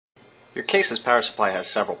Your case's power supply has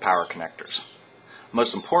several power connectors.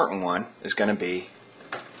 Most important one is going to be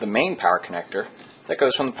the main power connector that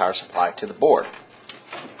goes from the power supply to the board.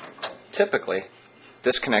 Typically,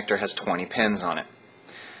 this connector has 20 pins on it.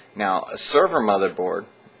 Now, a server motherboard,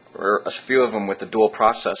 or a few of them with the dual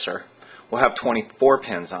processor, will have 24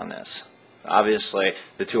 pins on this. Obviously,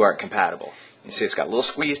 the two aren't compatible. You see it's got a little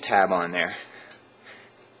squeeze tab on there.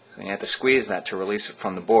 So you have to squeeze that to release it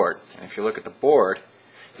from the board. And if you look at the board,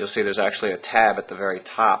 you'll see there's actually a tab at the very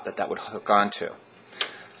top that would hook onto.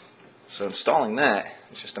 So installing that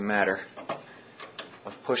is just a matter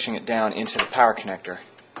of pushing it down into the power connector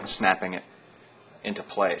and snapping it into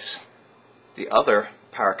place. The other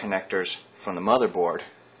power connectors from the motherboard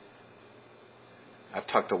I've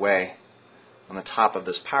tucked away on the top of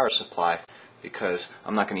this power supply because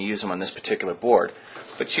I'm not going to use them on this particular board,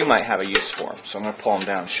 but you might have a use for them. So I'm going to pull them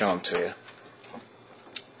down and show them to you.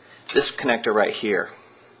 This connector right here,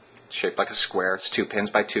 shaped like a square, it's 2 pins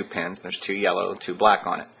by 2 pins. There's 2 yellow and 2 black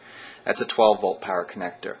on it. That's a 12-volt power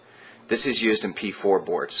connector. This is used in P4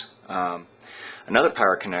 boards. Another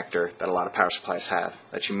power connector that a lot of power supplies have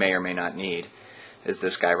that you may or may not need is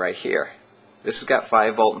this guy right here. This has got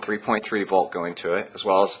 5 volt and 3.3 volt going to it, as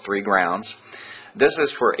well as 3 grounds. This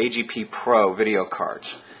is for AGP Pro video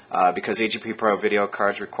cards. Because AGP Pro video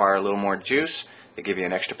cards require a little more juice, they give you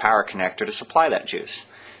an extra power connector to supply that juice.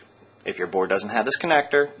 If your board doesn't have this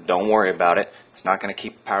connector, don't worry about it. It's not going to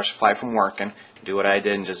keep the power supply from working. Do what I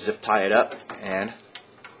did and just zip tie it up and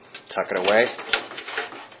tuck it away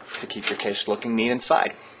to keep your case looking neat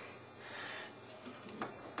inside.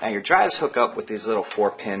 Now your drives hook up with these little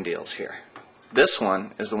 4-pin deals here. This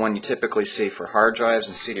one is the one you typically see for hard drives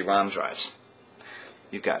and CD-ROM drives.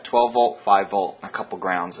 You've got 12 volt, 5 volt, and a couple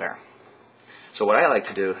grounds there. So what I like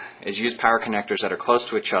to do is use power connectors that are close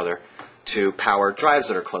to each other to power drives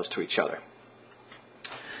that are close to each other.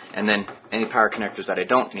 And then any power connectors that I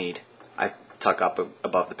don't need, I tuck up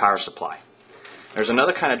above the power supply. There's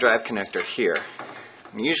another kind of drive connector here.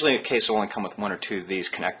 Usually a case will only come with 1 or 2 of these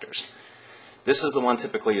connectors. This is the one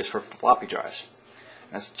typically used for floppy drives.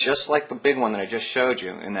 And it's just like the big one that I just showed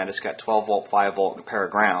you in that it's got 12 volt, 5 volt, and a pair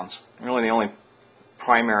of grounds. Really the only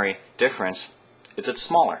primary difference is it's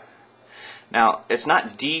smaller. Now it's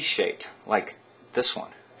not D-shaped like this one,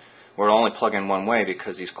 where it'll only plug in one way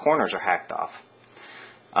because these corners are hacked off.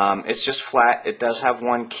 It's just flat. It does have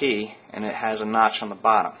 1 key and it has a notch on the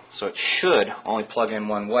bottom, so it should only plug in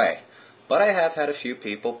one way. But I have had a few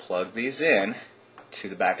people plug these in to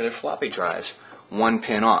the back of their floppy drives 1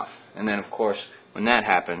 pin off, and then of course when that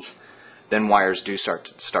happens, then wires do start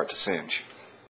to singe.